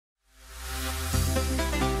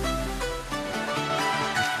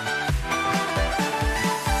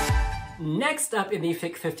Next up in the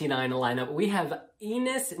FIC 59 lineup, we have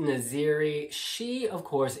Inis Neziri. She, of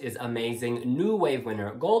course, is amazing. New Wave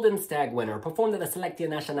winner, Golden Stag winner, performed at the Selectia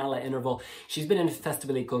Nationale interval. She's been in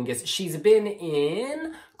Festivali Këngës. She's been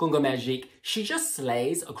in Këngës. She just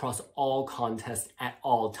slays across all contests at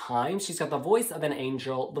all times. She's got the voice of an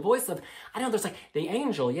angel, the voice of, I know there's like the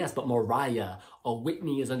angel, yes, but Mariah or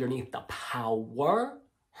Whitney is underneath the power.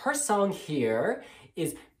 Her song here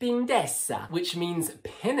is Pendesë, which means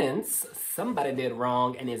penance. Somebody did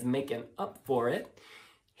wrong and is making up for it.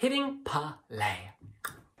 Hitting play.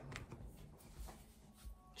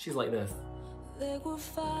 She's like this.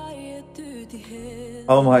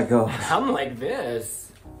 Oh my god. I'm like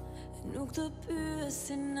this.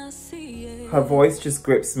 Her voice just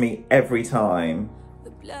grips me every time.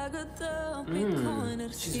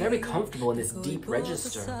 She's very comfortable in this deep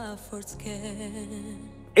register.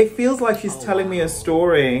 It feels like she's telling me a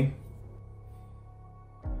story.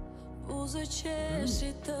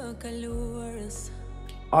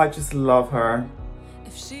 I just love her.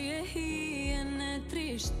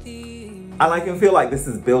 And I can feel like this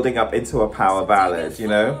is building up into a power ballad, you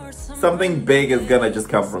know? Something big is gonna just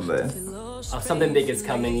come from this. Oh, something big is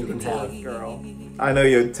coming, you can tell, girl. I know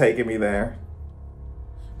you're taking me there.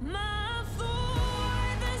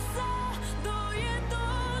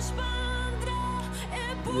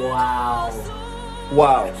 Wow.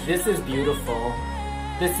 Wow. This is beautiful.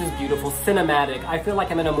 This is beautiful. Cinematic. I feel like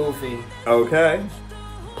I'm in a movie. Okay.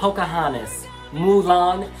 Pocahontas,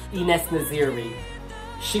 Mulan, Inis Neziri.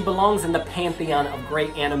 She belongs in the pantheon of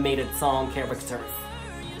great animated song characters.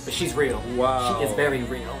 But she's real. Wow. She is very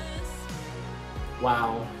real.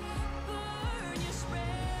 Wow.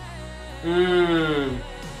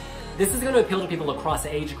 This is going to appeal to people across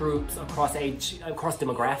age groups, across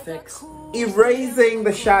demographics. Erasing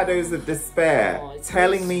the shadows of despair,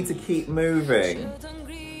 telling me to keep moving.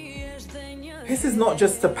 This is not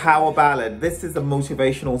just a power ballad, this is a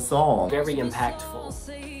motivational song. Very impactful.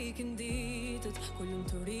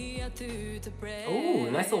 Ooh,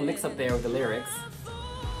 nice little mix up there with the lyrics.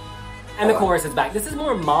 And the chorus is back. This is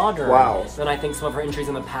more modern than I think some of her entries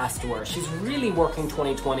in the past were. She's really working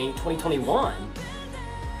 2020, 2021.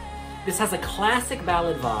 This has a classic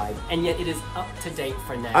ballad vibe, and yet it is up to date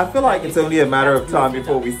for now. I feel like it's only a matter of time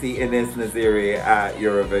before we see Inis Neziri at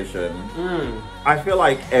Eurovision. I feel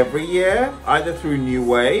like every year, either through New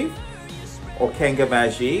Wave, or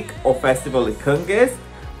Këngës, or Festivali Këngës,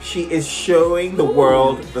 she is showing the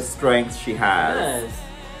world the strength she has. Yes.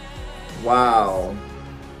 Wow.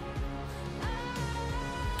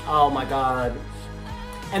 Oh my god.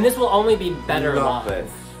 And this will only be better Love live.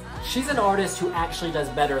 this. She's an artist who actually does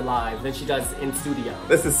better live than she does in studio.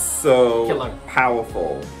 This is so Killer.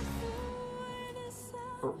 powerful.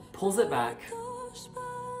 Pulls it back.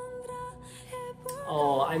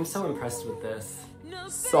 Oh, I'm so impressed with this.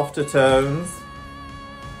 Softer tones.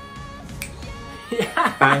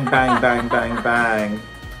 Yeah. Bang, bang, bang, bang, bang.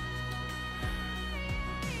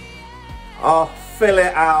 Oh, fill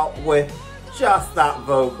it out with just that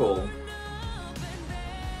vocal.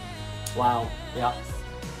 Wow, yeah.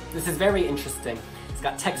 This is very interesting. It's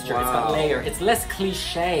got texture, it's got layer. It's less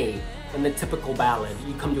cliche than the typical ballad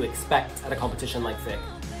you come to expect at a competition like FIC.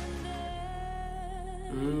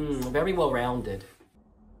 Very well-rounded.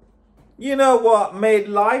 You know what? May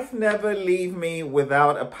life never leave me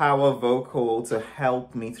without a power vocal to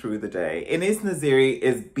help me through the day. Inis Neziri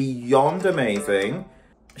is beyond amazing.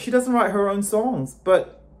 She doesn't write her own songs,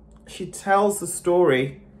 but she tells the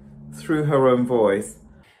story through her own voice.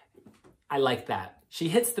 I like that. She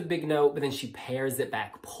hits the big note, but then she pairs it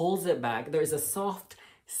back, pulls it back. There's a soft,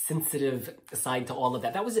 sensitive side to all of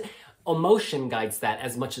that. That was, emotion guides that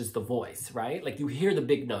as much as the voice, right? Like you hear the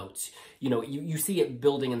big notes, you know, you see it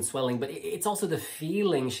building and swelling, but it's also the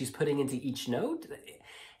feeling she's putting into each note.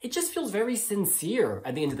 It just feels very sincere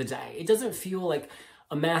at the end of the day. It doesn't feel like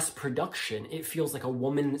a mass production. It feels like a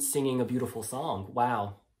woman singing a beautiful song.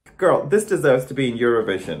 Wow. Girl, this deserves to be in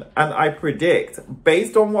Eurovision. And I predict,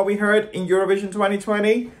 based on what we heard in Eurovision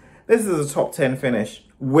 2020, this is a top 10 finish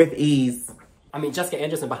with ease. I mean, Jessica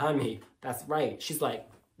Anderson behind me, that's right. She's like,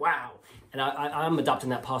 wow. And I'm adopting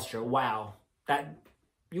that posture. Wow.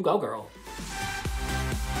 You go, girl.